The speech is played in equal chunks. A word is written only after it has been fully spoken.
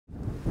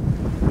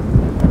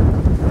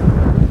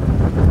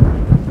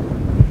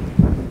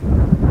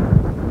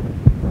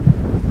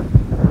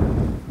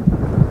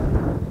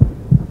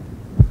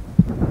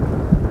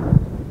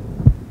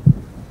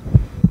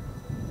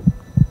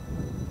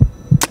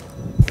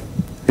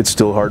It's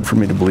still hard for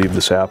me to believe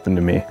this happened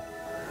to me.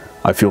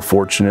 I feel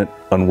fortunate,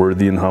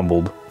 unworthy, and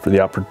humbled for the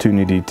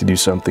opportunity to do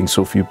something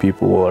so few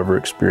people will ever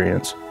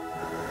experience.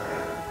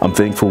 I'm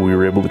thankful we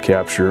were able to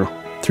capture,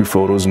 through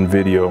photos and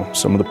video,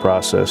 some of the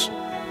process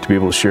to be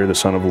able to share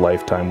this hunt of a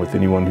lifetime with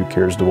anyone who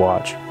cares to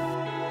watch.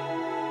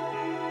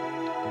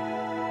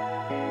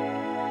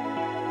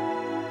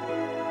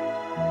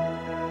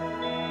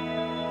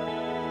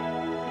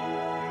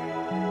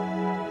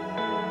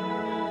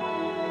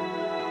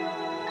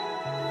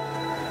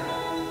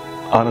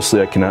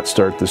 Honestly, I cannot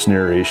start this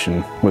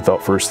narration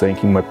without first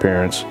thanking my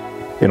parents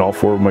and all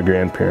four of my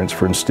grandparents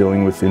for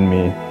instilling within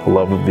me a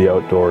love of the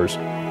outdoors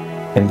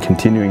and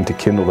continuing to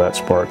kindle that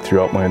spark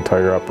throughout my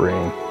entire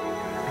upbringing.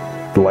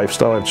 The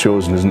lifestyle I've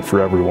chosen isn't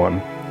for everyone,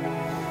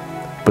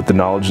 but the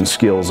knowledge and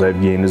skills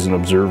I've gained as an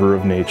observer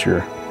of nature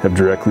have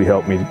directly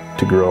helped me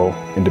to grow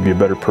and to be a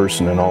better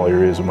person in all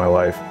areas of my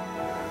life.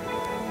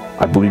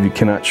 I believe you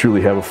cannot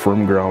truly have a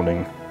firm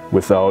grounding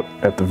without,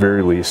 at the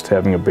very least,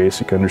 having a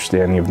basic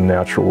understanding of the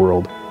natural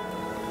world.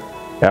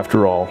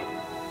 After all,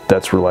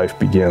 that's where life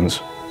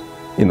begins,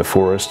 in the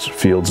forests,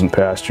 fields, and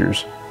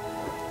pastures.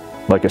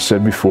 Like I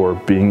said before,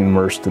 being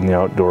immersed in the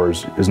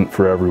outdoors isn't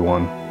for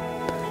everyone,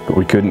 but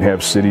we couldn't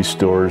have city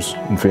stores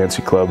and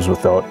fancy clubs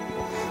without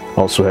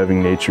also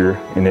having nature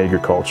and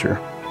agriculture.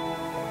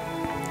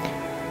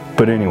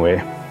 But anyway,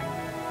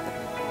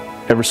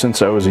 ever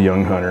since I was a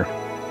young hunter,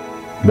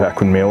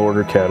 back when mail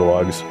order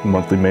catalogs and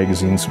monthly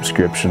magazine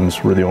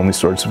subscriptions were the only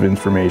sorts of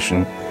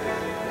information,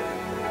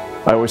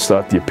 I always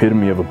thought the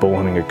epitome of a bow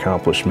hunting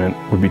accomplishment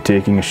would be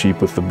taking a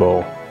sheep with the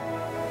bow.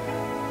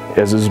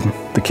 As is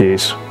the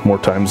case more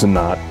times than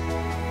not,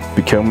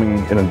 becoming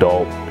an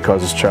adult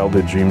causes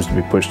childhood dreams to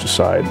be pushed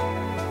aside.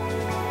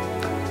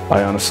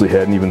 I honestly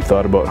hadn't even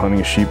thought about hunting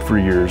a sheep for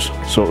years,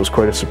 so it was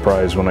quite a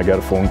surprise when I got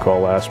a phone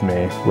call last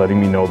May letting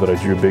me know that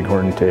I drew a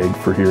bighorn tag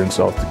for here in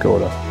South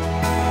Dakota.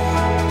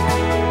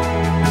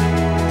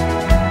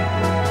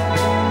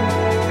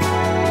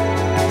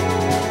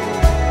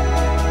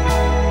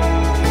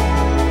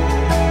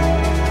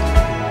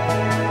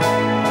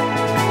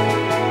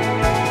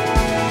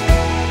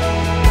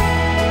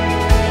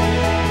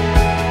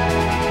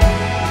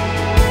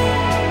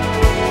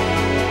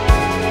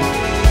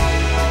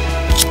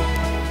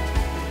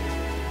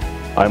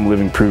 I'm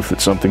living proof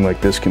that something like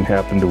this can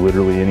happen to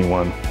literally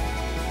anyone.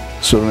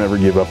 So don't ever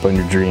give up on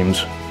your dreams,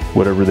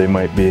 whatever they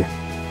might be.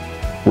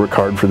 Work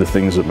hard for the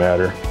things that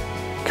matter.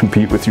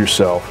 Compete with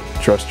yourself.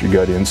 Trust your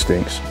gut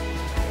instincts.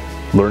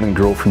 Learn and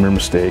grow from your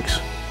mistakes.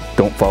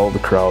 Don't follow the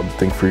crowd.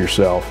 Think for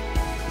yourself.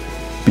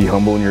 Be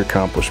humble in your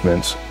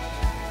accomplishments.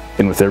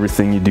 And with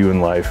everything you do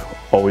in life,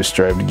 always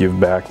strive to give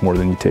back more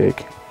than you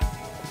take.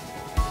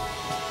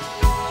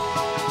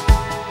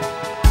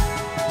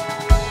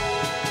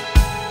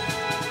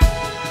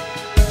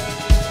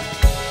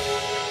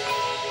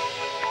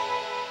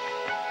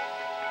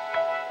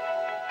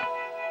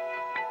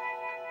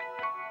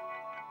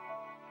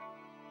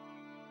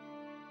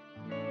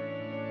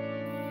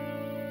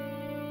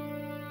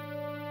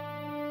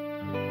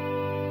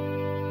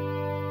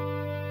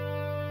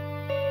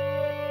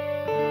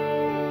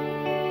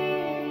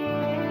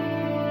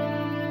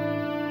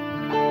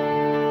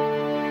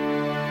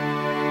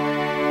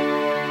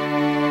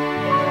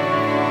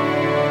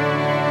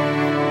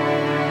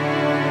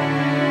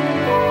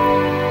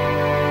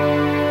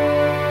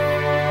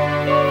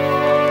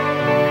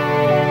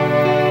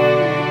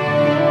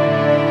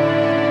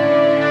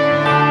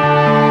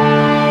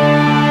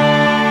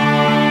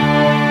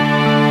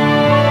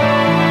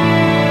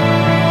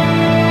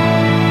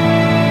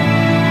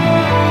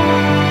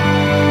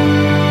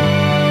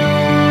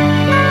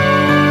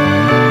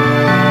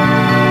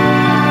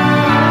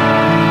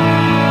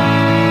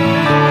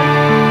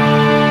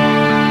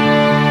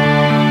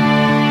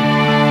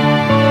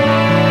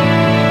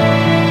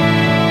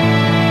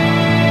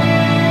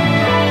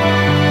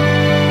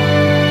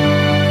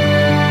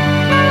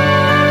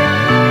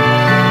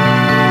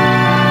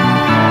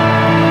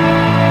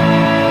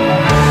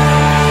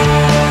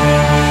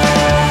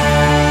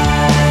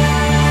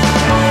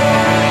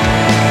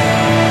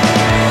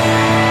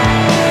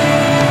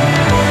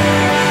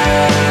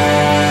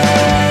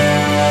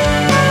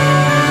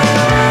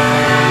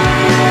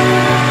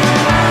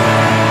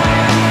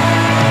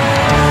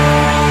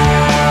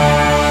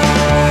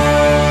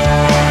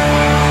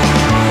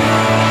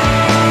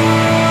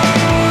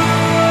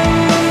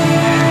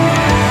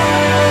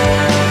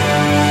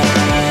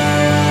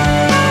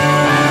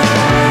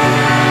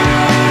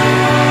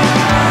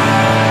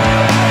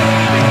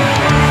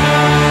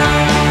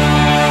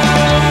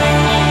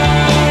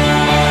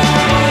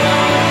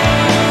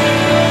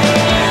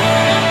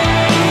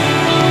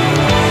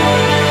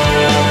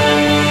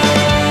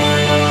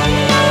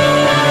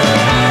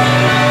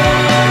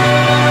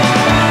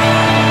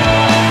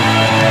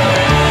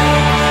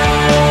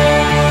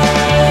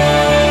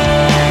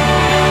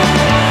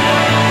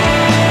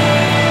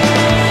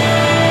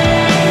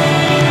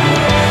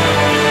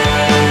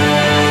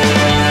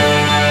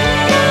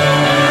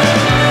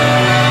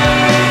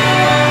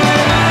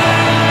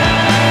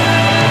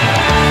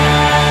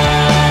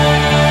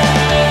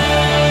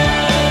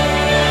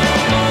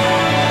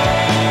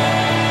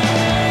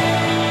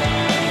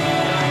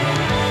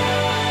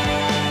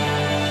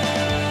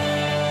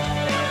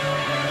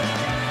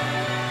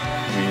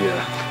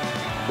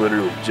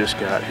 just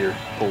got here,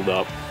 pulled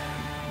up.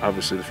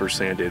 Obviously the first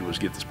thing I did was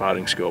get the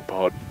spotting scope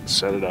out,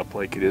 set it up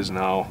like it is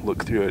now,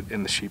 look through it,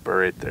 and the sheep are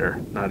right there,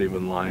 not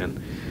even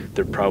lying.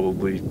 They're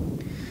probably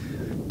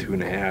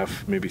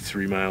 2.5, maybe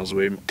 3 miles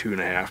away,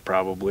 2.5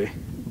 probably,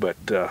 but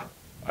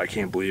I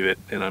can't believe it,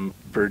 and I'm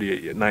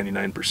pretty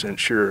 99%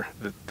 sure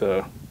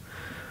that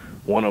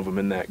one of them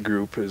in that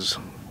group is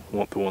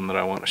the one that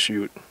I want to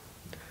shoot.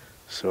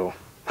 So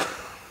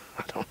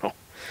I don't know,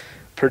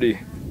 pretty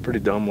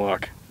dumb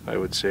luck, I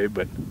would say,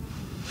 but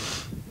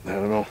I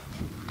don't know.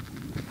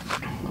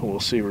 We'll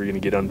see. We're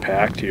gonna get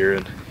unpacked here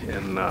and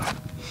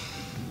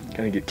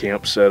kind of get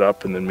camp set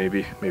up, and then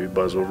maybe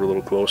buzz over a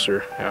little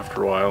closer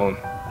after a while and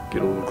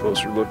get a little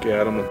closer look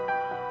at them.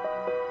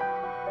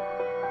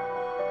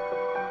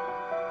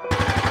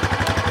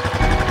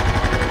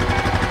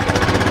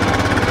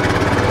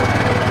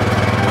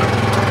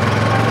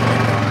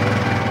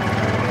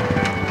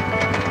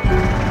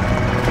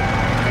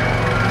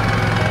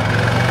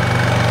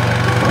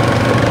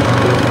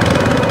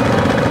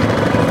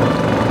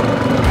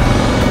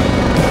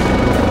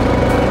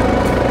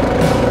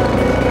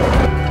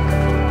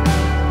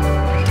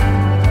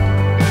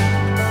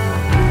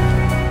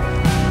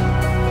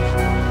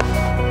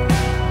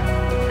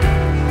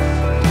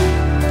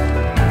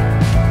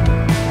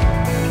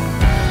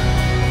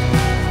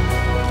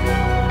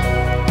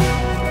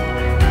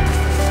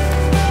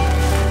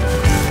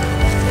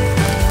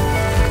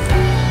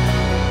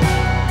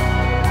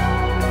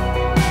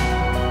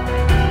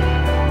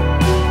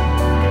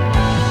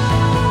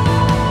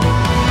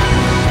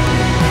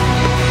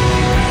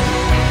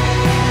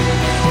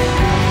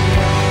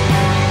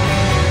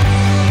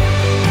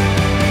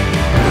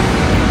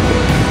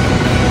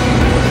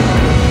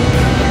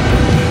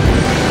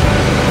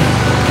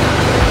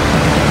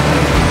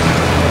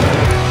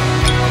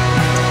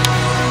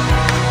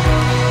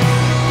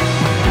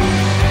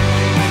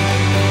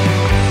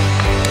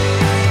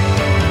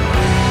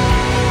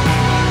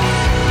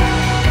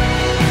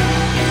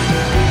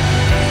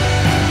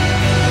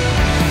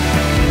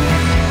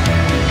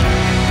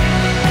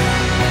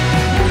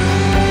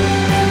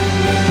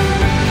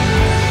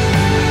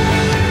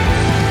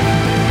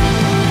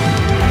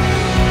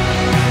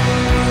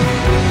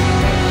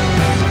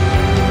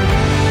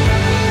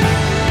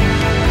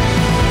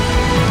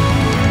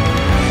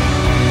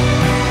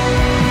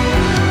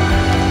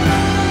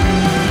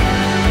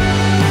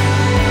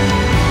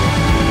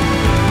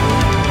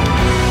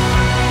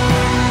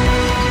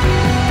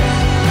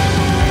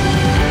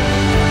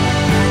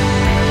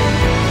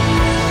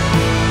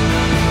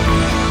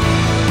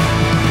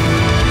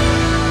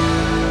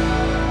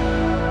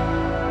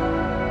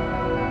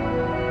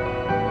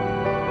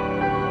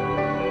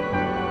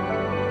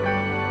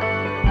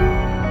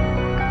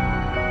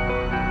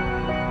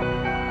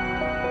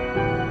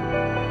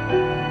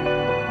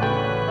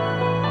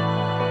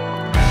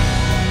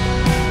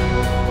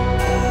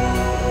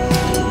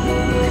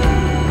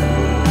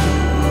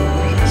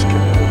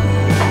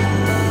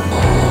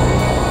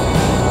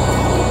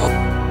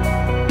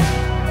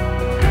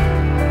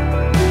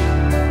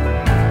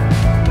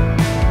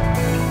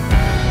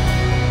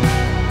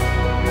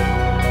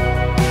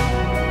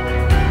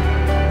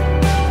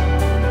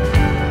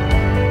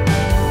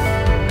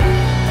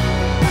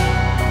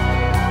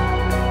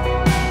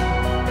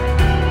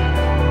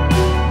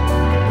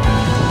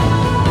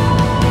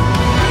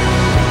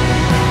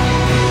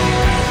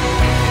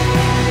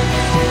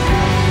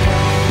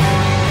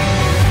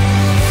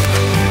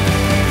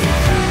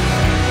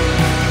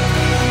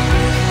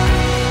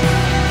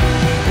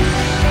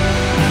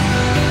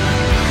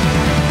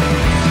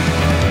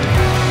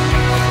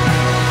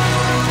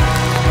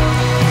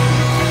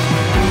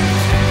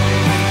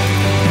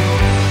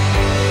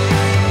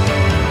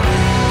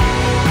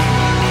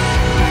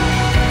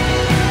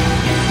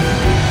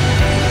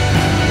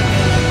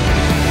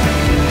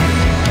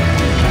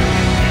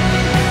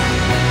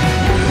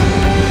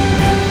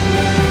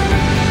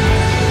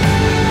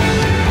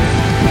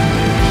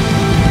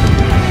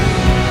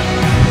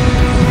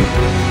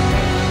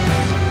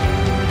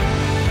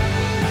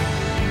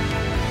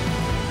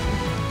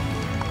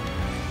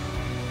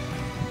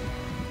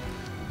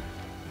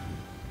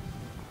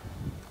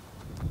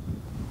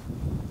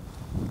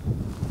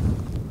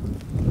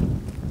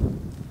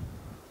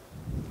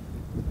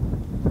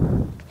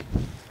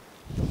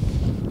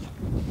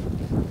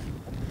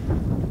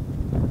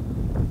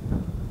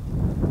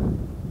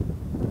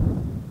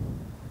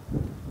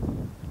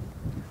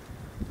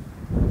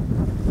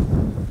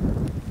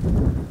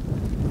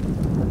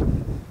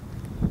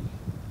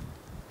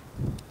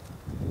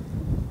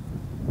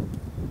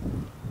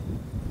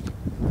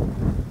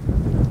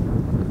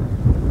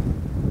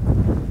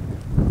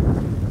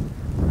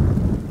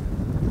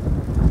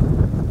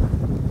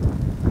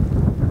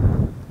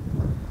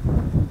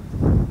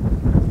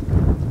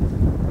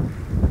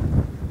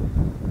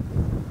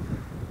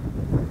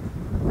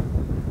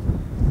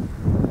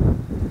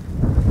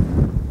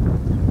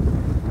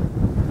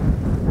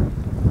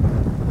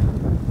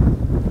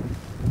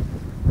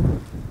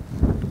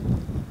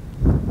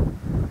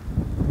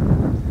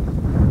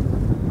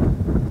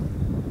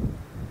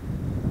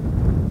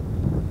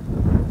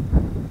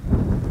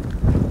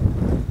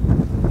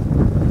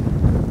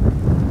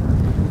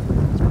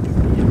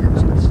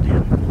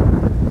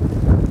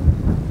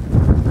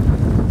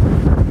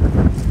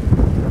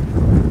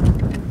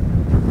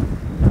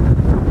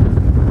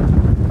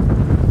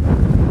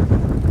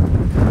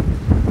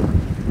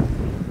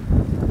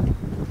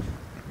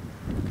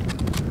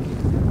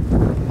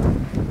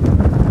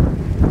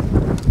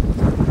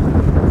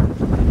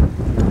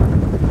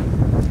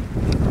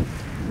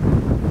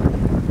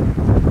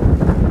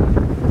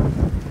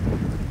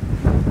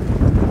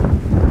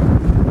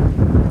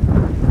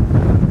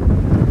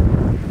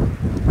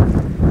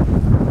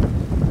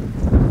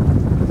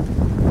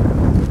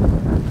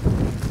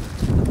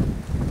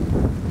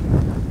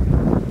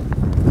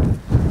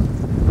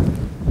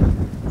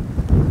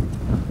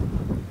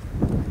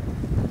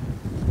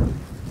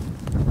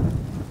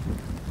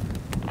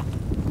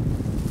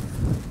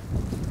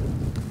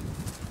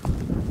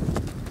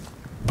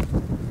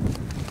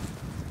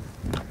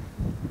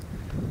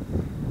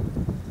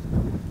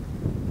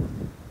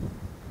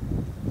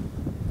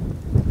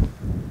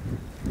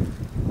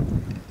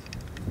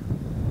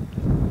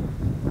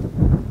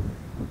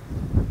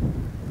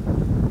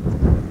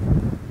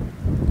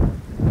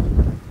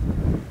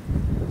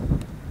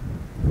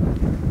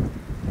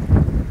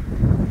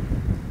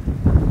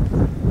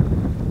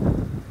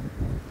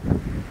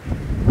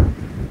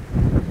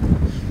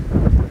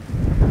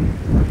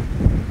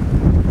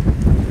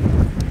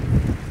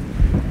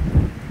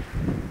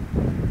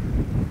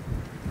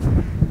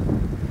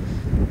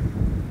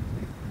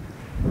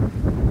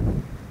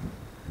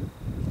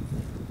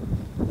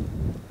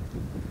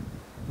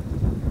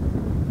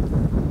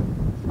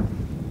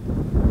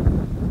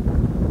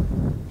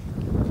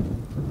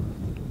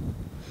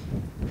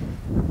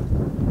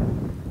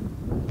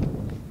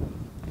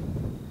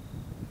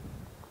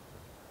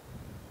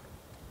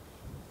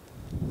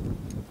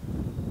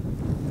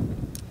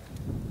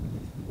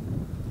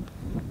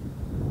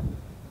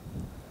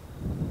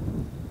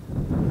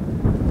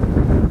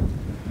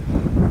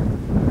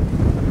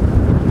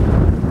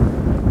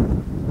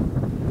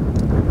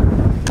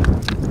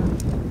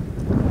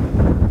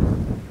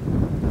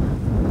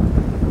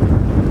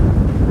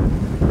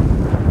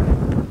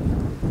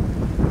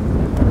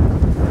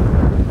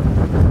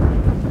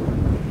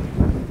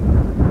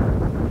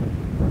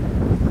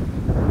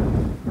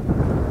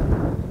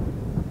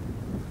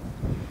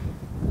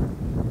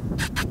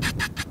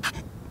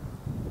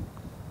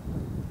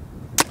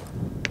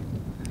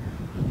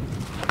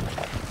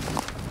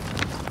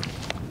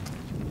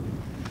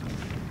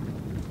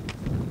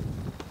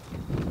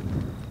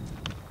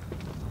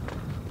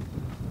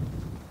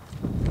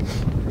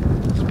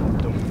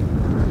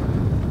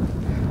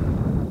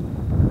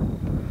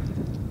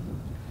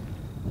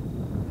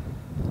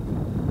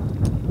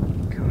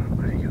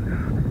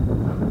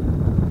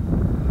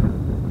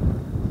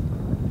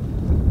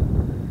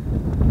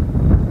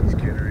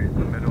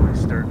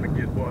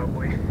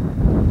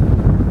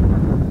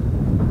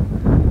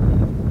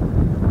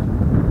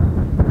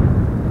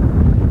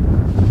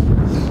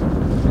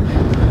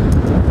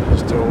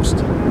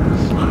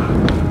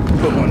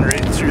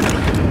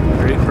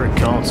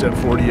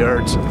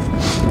 yards.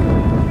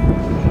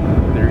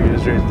 There he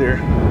is right there.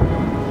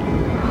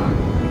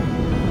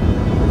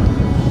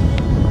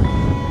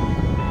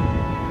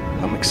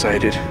 I'm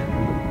excited,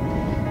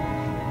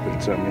 but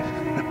it's on the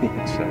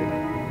inside.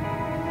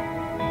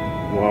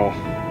 Wow.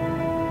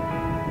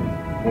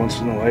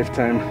 Once in a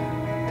lifetime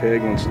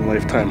tag, once in a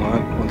lifetime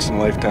hunt, once in a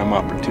lifetime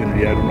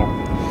opportunity, I don't know.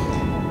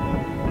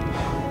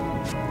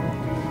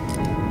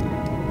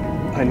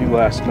 I knew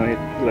last night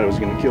that I was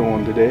going to kill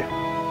one today,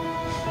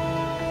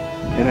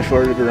 and I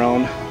farted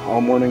around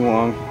all morning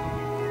long.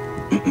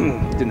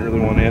 Didn't really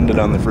want to end it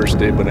on the first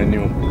day, but I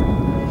knew.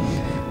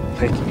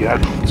 Thank you,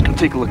 God. Let's go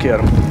take a look at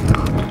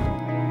him.